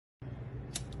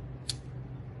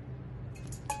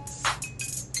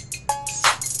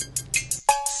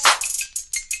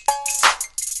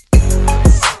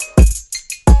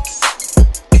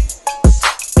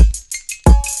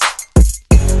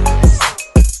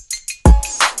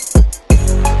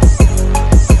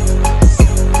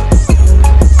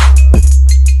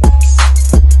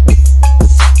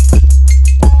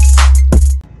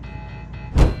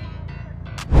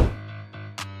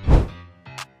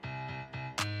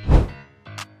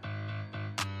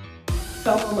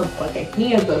throw my motherfucking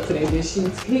hands up to that bitch. She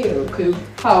was hell, cause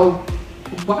how,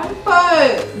 why the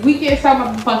fuck we get so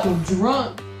motherfucking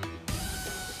drunk?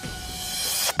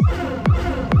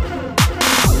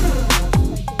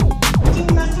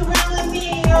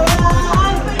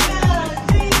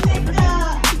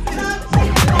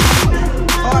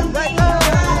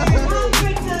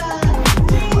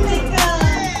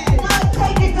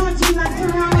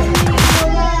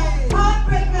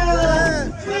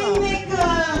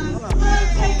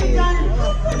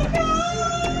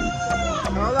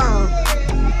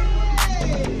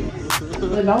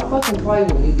 Don't fucking play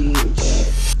with me, bitch.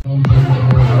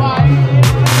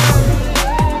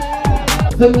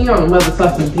 Put me on a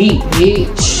motherfucking beat,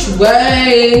 bitch.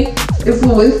 Wait. It's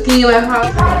whiskey like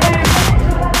hot.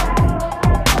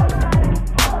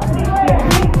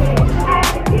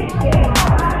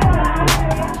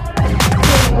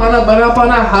 Wanna burn up on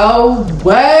a hoe?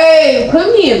 Wait.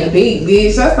 Put me in the beat,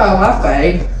 bitch. That's all I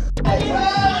say.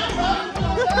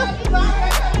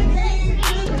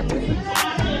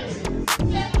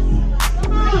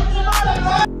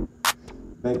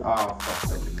 They all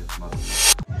fucked up in this mother.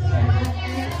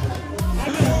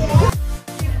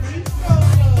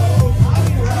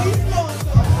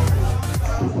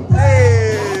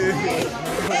 Hey!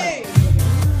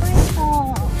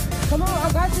 Come on,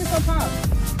 I got you some pop.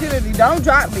 Kennadee, don't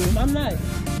drop me. I'm not.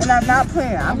 And I'm not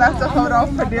playing. I'm about to hold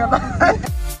on for dear life.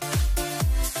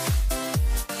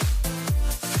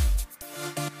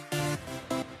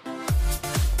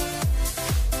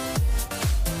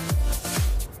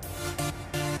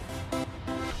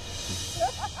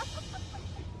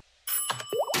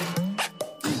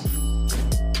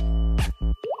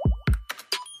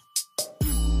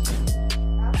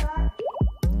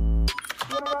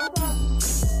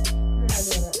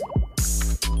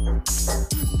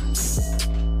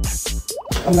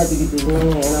 I'm about to get this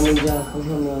land, and I need y'all to come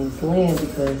help me on this land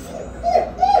because,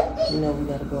 you know, we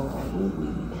gotta go all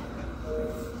weed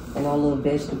and all little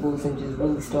vegetables and just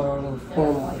really start our little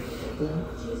farm life, you know?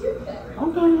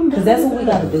 Okay, because that's what we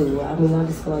gotta do. I mean, I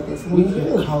just feel like that's what we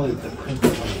do. Call it the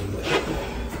principle.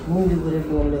 We do whatever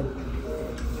you want to do.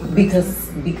 Because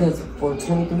for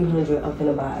 $2,300, I'm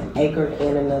gonna buy an acre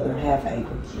and another half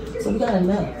acre. So we got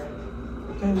enough.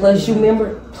 Plus you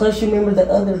remember the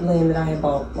other land that I had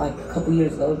bought like a couple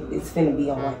years ago. It's finna be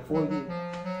on like 4 years.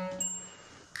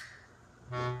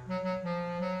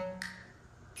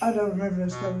 I don't remember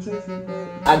this conversation, but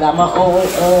I got my own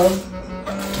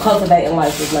cultivating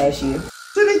license last year.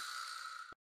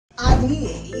 I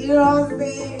did, you know what I'm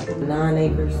saying? 9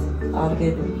 acres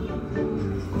altogether.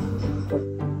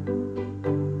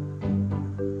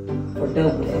 For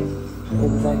double that. It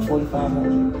was like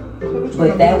 $4,500.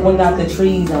 But that one got the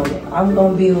trees on it. I'm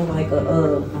gonna build like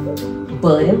a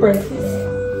bud and breakfast.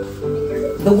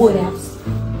 The wood house.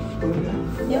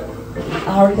 Yep. I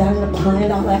already got it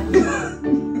behind all that.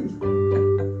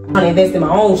 I invest in my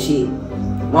own shit.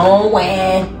 My own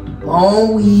wine, my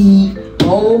own weed, my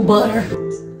own butter.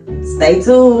 Stay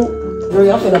tuned.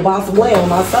 I'm finna boss away on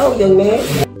my soul, young man.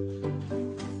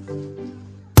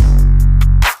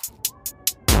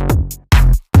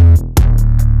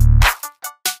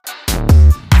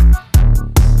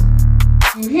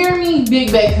 You hear me,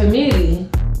 Big Back Committee?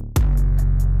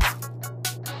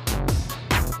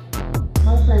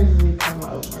 My friends will come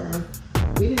over.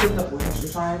 We did a couple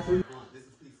exercises. This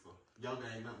is peaceful. Yoga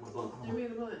ain't nothing but blunt. Give me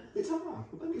the blunt. It's all right.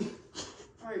 Let me.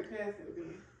 Alright, pass it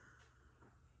again.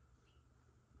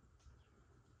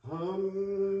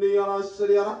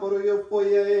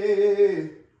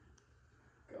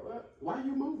 Go up. Why are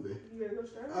you moving? You gotta go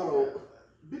straight. Oh,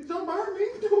 bitch, don't burn me.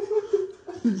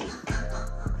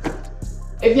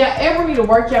 If y'all ever need to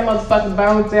work y'all motherfucking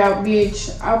bones out,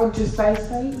 bitch, I would just say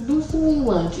do some knee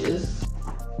lunges.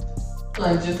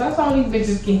 Lunges, that's all these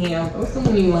bitches can handle. Do some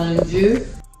knee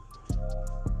lunges.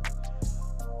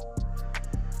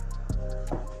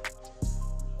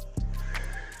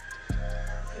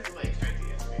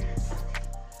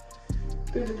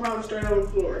 Put your palm straight on the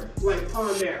floor. Like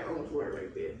palm down on the floor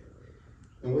right there.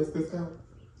 And what's this called?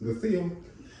 The seal.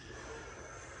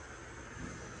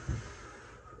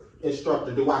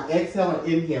 Instructor, do I exhale or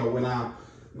inhale when I'm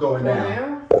going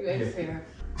down? You exhale.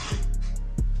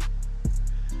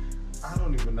 I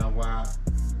don't even know why.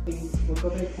 We'll go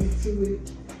back into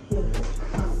it.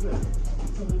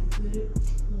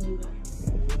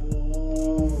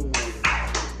 Oh,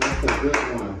 that's a good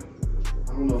one. I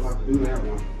don't know if I can do that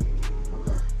one.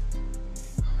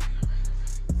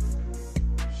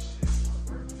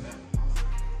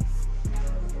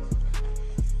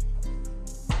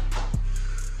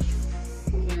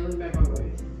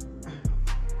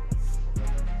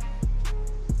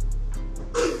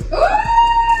 Ooh!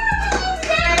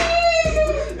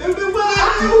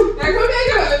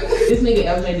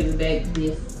 LJ to the back,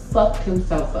 then fucked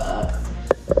himself up.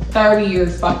 30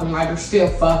 years fucking later, still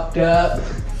fucked up.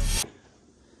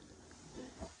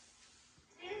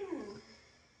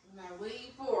 Now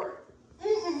lean forward.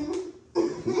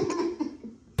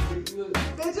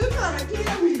 Bitch, you trying to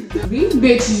kill me. These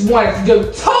bitches wanted to do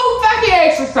 2 fucking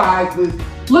exercises.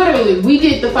 Literally, we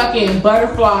did the fucking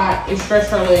butterfly and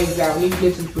stretched our legs out. These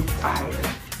bitches was tired.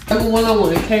 Everyone I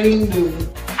wanted can't even do it.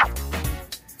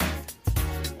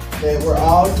 That we're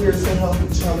all here to help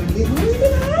each other get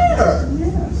moving higher.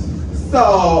 Yes.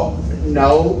 So,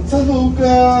 no to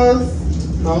hookahs,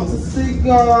 no to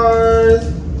cigars,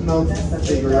 no to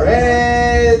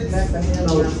cigarettes,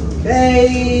 no to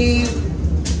vape,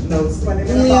 no to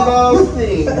any of those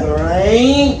things,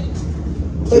 alright?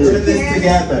 But We're in this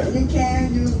together. You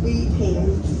can use weed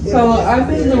pens. So I'm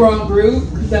in the wrong group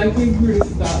because I think you're gonna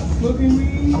stop smoking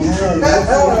weed.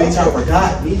 Oh, bitch, I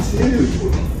forgot. Me too.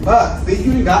 Fuck, see,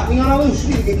 you got me on a loose.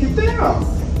 You need to get kicked out.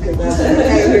 Because I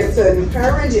came here to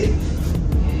encourage it.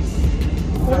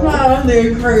 What's on the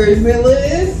encouragement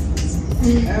list?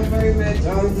 I'm very much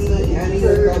on the I need to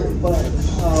go, but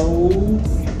Oh,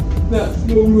 not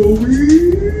smoking no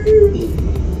weed.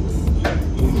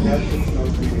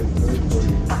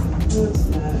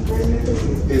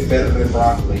 It's better than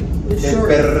broccoli. It's It's short.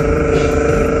 better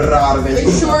than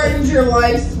It shortens your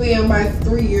lifespan by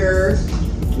 3 years.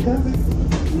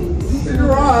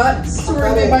 Cigarettes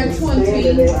shorten it by 20. I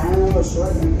don't know what's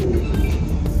short. I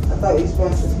thought you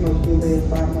supposed to smoke you live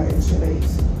 5 more extra days.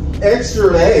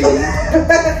 Extra days.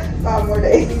 5 more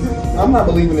days. I'm not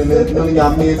believing in that. None of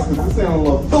y'all meds because it sound a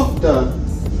little fucked up.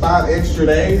 5 extra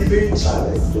days, bitch. 5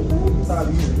 extra days.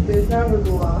 5 years. That was a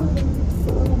lot.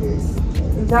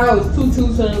 That was 2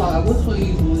 2s and a lot. Which one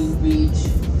you believe, bitch?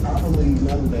 I believe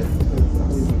none of that because I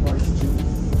believe in Christ Jesus.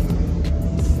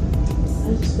 I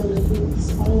just feel like it's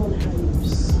all on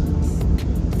hypes.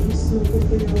 You smoke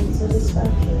for your own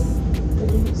satisfaction, but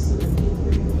you smoke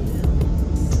for your own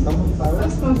health. I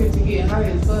smoke it to get high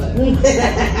as fuck.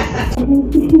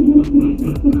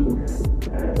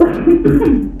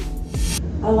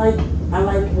 I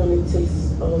like when it tastes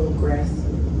a little grassy.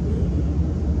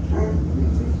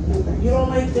 You don't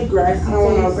like the grassy taste? I don't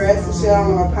want no grassy shit. I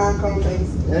don't want no pine cone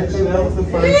taste. Actually, that was the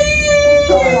first.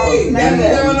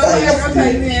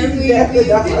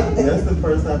 That's the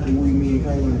first after me and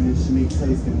Ca'Lin and Shenique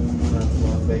tasted when we went out to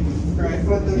Las Vegas. Right,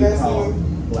 but the It's rest of called them.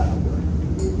 flour.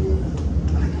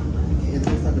 It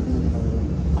tastes like a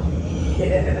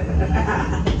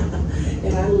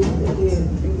And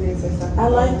I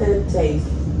like that taste.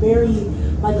 Very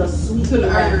like a sweet To the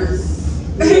grass. earth.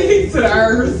 To the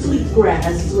earth. Sweet grass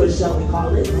is what shall we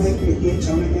call it? Make you itch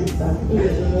on the inside.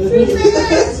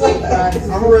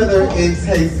 I'd rather it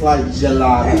tastes like Ain't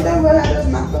gelato. that what I just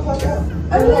knocked the fuck out?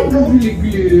 I like the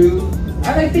glue. I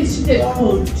like that shit that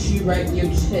punch you right in your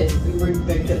chest and brings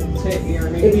back that air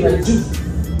and It'd be like makes juice.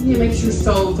 yeah, makes your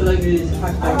soul feel like it is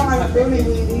hot. I don't like fruity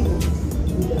weed either.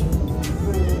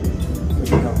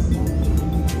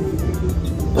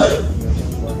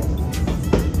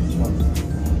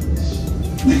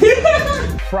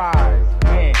 Fries,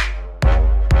 man.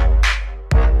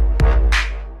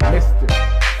 Mr.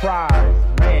 Fries,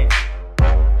 man.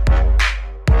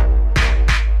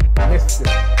 Mr.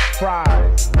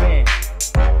 Fries, man.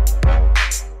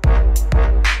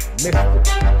 Mr.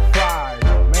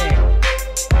 Fries, man.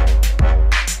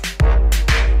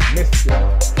 Mr.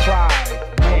 Fries,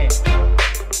 man.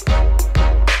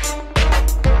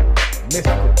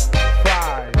 Mr.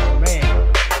 Fries, man.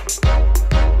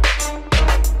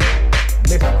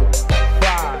 Mr.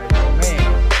 Fries, man.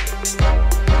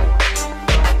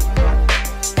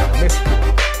 Mr.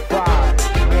 Fries,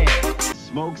 man.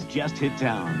 Smokes just hit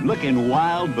town, looking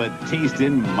wild but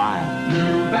tasting mild.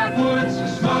 New backwoods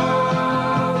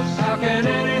smokes. How can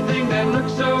anything that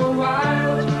looks so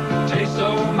wild taste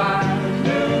so mild?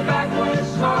 New backwoods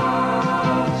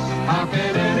smokes. How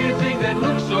can anything that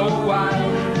looks so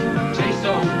wild taste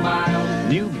so mild?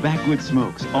 New Backwoods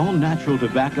Smokes, all natural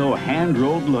tobacco,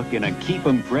 hand-rolled look in a keep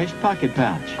 'em fresh pocket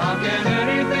pouch. How can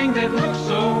anything that looks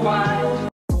so wild?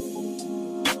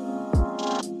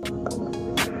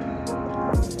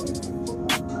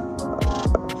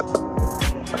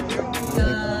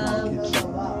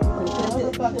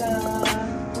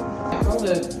 Hold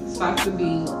up, stop the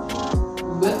beat.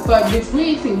 But fuck, bitch, we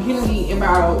ain't seen Kennadee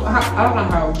about, I don't know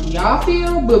how y'all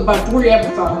feel, but about 3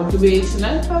 episodes, bitch, and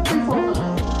that's fucking fun.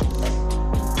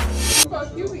 What the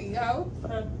fuck you eat, ho?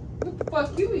 What the fuck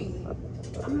you eat?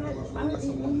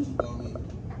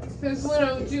 Since when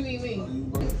don't you eat me?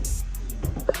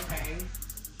 Okay.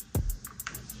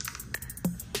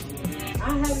 I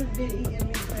haven't been eating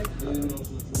meat since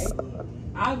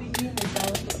I'll be eating it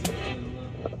though.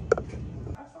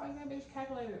 I feel like that bitch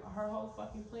calculated her whole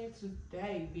fucking plan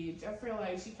today, bitch. I feel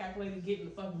like she calculated getting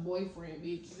the fucking boyfriend,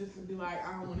 bitch, just to be like,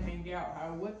 I don't want to hang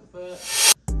out. What the fuck?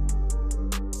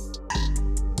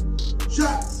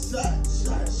 Shut.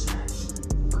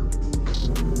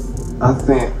 I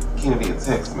sent Kennedy a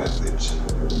text message.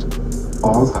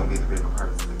 Oh, I was gonna be the bigger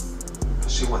person.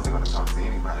 She wasn't gonna talk to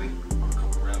anybody or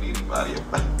come around anybody.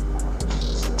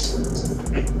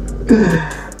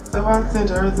 So I sent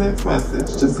her a text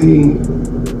message to see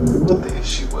what the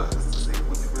issue was, to see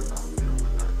what the result was.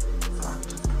 So I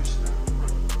just pushed it.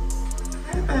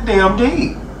 Ain't that damn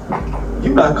deep. You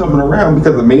not coming around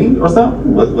because of me or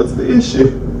something? What's the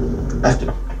issue? They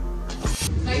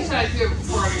try to do it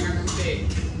before you're gonna say.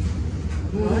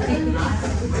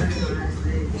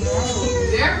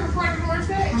 They're recording more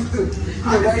sex? I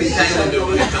can see Taylor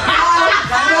doing it.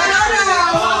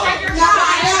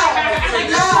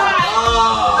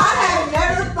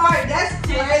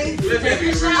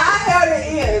 I held it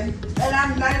in, and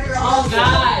I'm not even gonna. Oh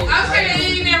God! Okay,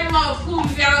 you ain't never know cool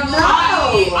down. No.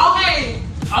 Okay.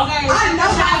 I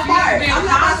know my part. I'm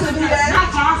not about to do that.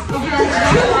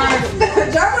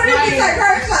 Germany can take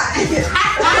her shot.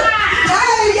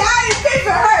 Y'all ain't speaking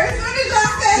for her. As soon as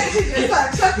y'all said it, she just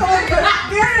like chuck on her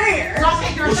here. I'll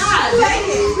take her shot. Take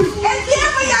it. And then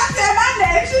when y'all said my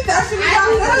name, she thought she was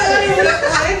on the hood.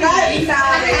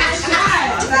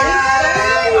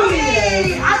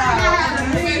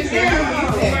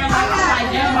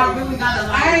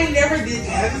 I ain't never did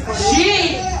that.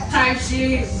 Shit. Type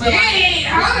shit. Shit.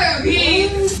 I'm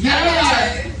bitch.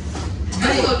 Yeah.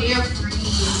 That's so damn free.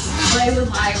 But it was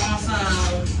like on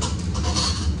some.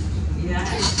 Yeah.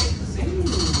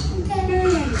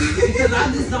 Because I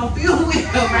just don't feel well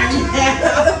right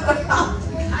now.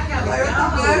 I got like,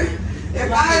 if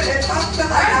I feel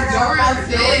like I got I'm like,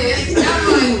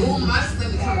 ooh, my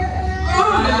stomach hurt.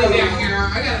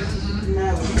 I gotta.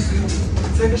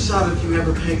 Take a shot if you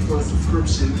ever paid for a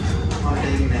subscription on a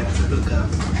dating app to hook up.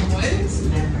 What?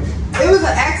 it was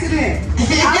an accident.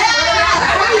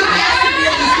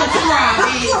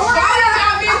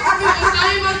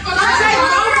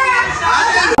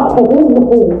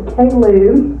 Oh,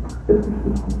 Ca'Lin.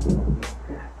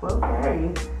 Okay.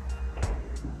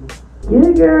 Get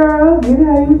it, girl. Get it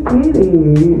how you get it.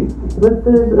 What's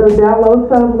the download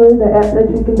Tumblr, the app that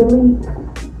you can delete?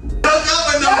 Don't go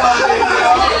with nobody,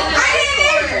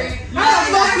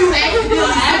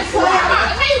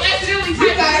 You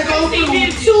gotta go through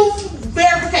 2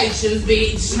 verifications,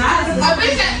 bitch. A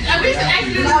bitch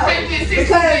accidentally typed in 6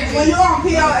 because when you're on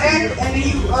POX and then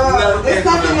you, it's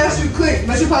something else you click,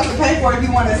 but you're supposed to pay for it if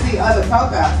you want to see other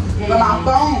profiles. But my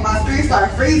phone, my screen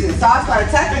started freezing, so I started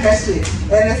tapping that shit.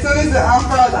 And as soon as it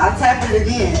unfroze, I tapped it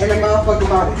again, and the motherfucker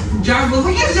bought it. Jarvis,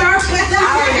 what's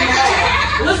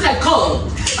that code?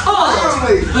 And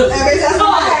bitch, that's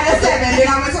why I had a 7. Then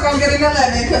I went to go get an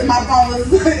 11 because my phone was,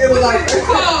 it was like,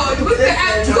 code. What's the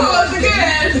app code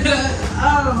again?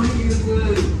 Oh, you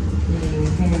good.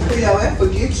 POX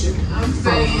forget you. I'm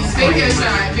saying, take your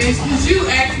shot, bitch, because you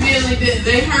accidentally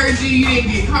they heard you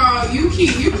didn't get called. You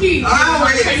keep.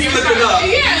 Alright, flip it up.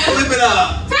 Yeah. Flip it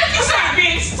up. Take your shot,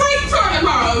 bitch. Take your shot,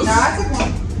 Rose. No, I took one.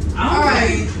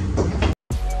 Alright.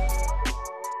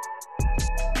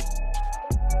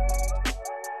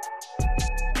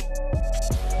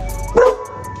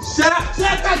 Shut up!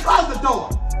 Close the door!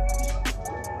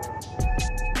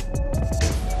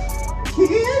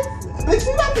 Kids? Bitch,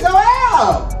 you about to go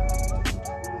out!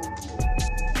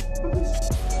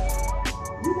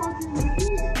 You walking with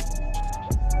kids.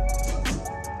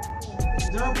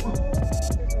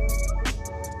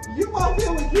 You walk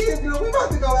in with kids, girl. We about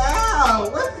to go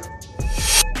out.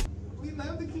 We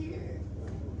love the kids.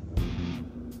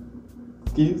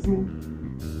 Excuse me?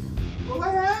 Well,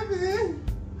 what happened?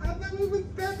 I thought we was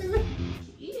stuck in the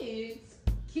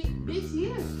Bitch,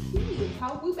 yes, kids.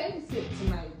 How we babysit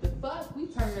tonight? The fuck? We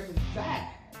turned everything inside.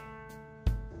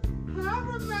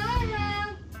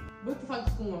 What the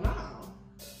fuck's going on?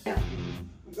 Go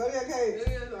to your cage. It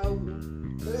is over.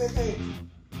 Go to your cage.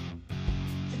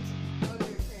 Go to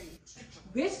your cage.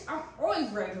 Bitch, I'm always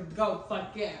ready to go fuck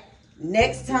yeah.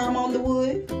 Next time on the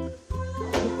wood.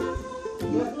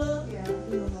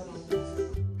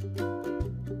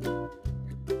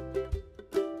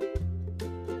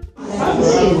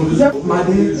 My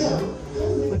dude.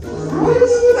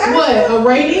 What? A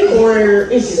rating or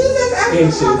issues?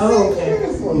 Inches. Oh, okay.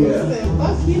 Yeah.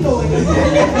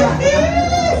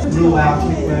 New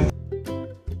outfit.